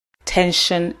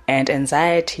Tension and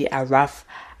anxiety are rough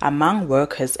among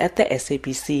workers at the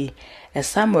SABC, as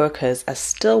some workers are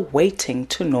still waiting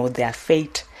to know their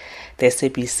fate. The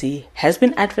SABC has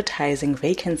been advertising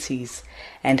vacancies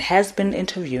and has been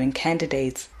interviewing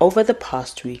candidates over the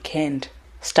past weekend.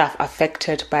 Staff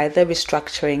affected by the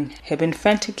restructuring have been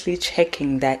frantically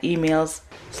checking their emails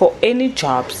for any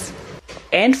jobs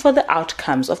and for the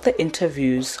outcomes of the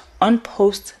interviews on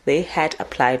posts they had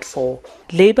applied for.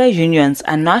 Labour unions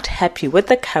are not happy with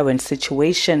the current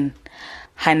situation.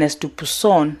 Hannes du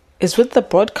Buisson is with the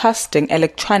Broadcasting,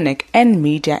 Electronic and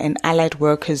Media and Allied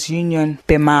Workers Union,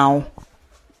 BEMAO.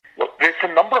 Well, there's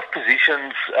a number of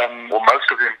positions, or most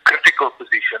of them critical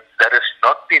positions, that has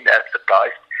not been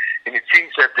advertised, and it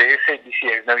seems that the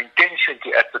SABC has no intention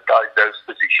to advertise those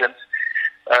positions.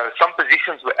 Some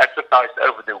positions were advertised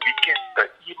over the weekend per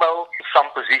email. Some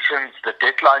positions, the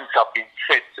deadlines have been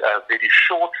set very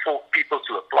short for people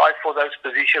to apply for those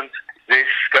positions. There's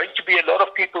going to be a lot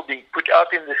of people being put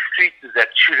out in the street that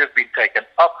should have been taken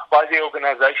up by the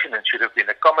organization and should have been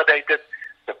accommodated.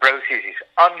 The process is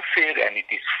unfair and it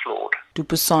is flawed. Du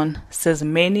Buisson says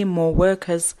many more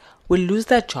workers will lose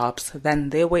their jobs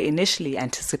than they were initially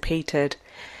anticipated.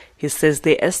 He says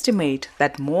they estimate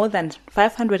that more than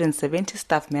 570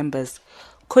 staff members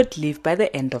could leave by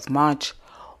the end of March,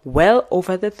 well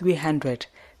over the 300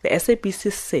 the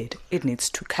SABC said it needs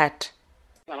to cut.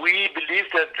 We believe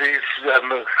that there's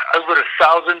over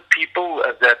 1,000 people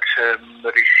that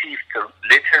received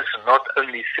letters, not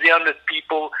only 300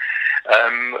 people.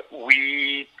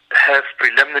 We have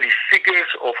preliminary figures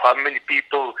of how many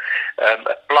people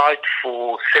applied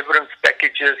for severance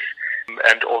packages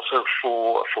and also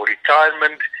for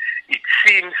retirement. It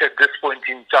seems at this point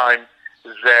in time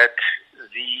that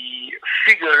the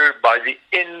figure by the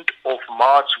end of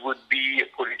March would be,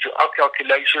 according to our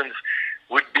calculations,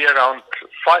 would be around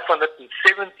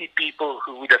 570 people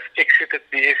who would have exited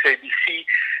the SABC.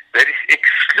 That is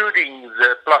excluding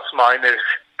the plus minus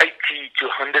 80 to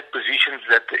 100 positions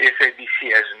that the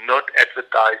SABC has not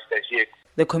advertised as yet.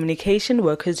 The Communication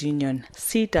Workers Union,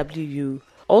 CWU,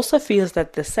 also feels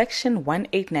that the Section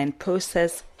 189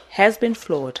 process has been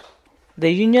flawed.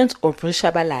 The union's Aubrey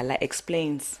Shabalala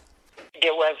explains.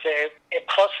 There was a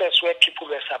process where people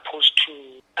were supposed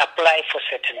to apply for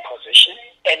certain positions,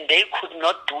 and they could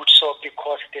not do so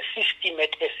because the system at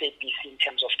SABC in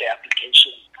terms of their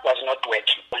application was not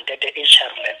working at the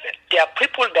HR level. There are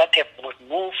people that have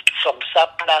moved from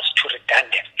surplus to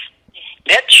redundant.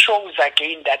 That shows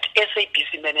again that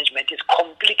SABC management is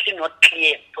completely not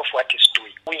clear of what it's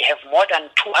doing. We have more than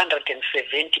 270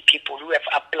 people who have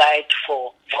applied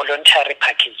for voluntary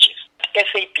packages.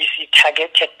 SABC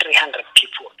targeted 300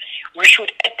 people. We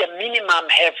should at the minimum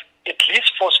have at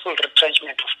least forceful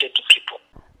retrenchment of 30 people.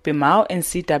 BEMAO and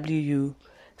CWU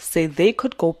say they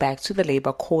could go back to the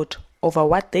Labour Court over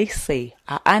what they say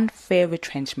are unfair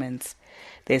retrenchments.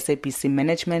 The SABC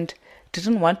management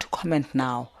didn't want to comment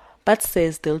now, but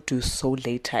says they'll do so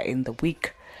later in the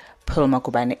week. Pearl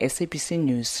Makubane, SABC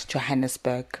News,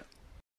 Johannesburg.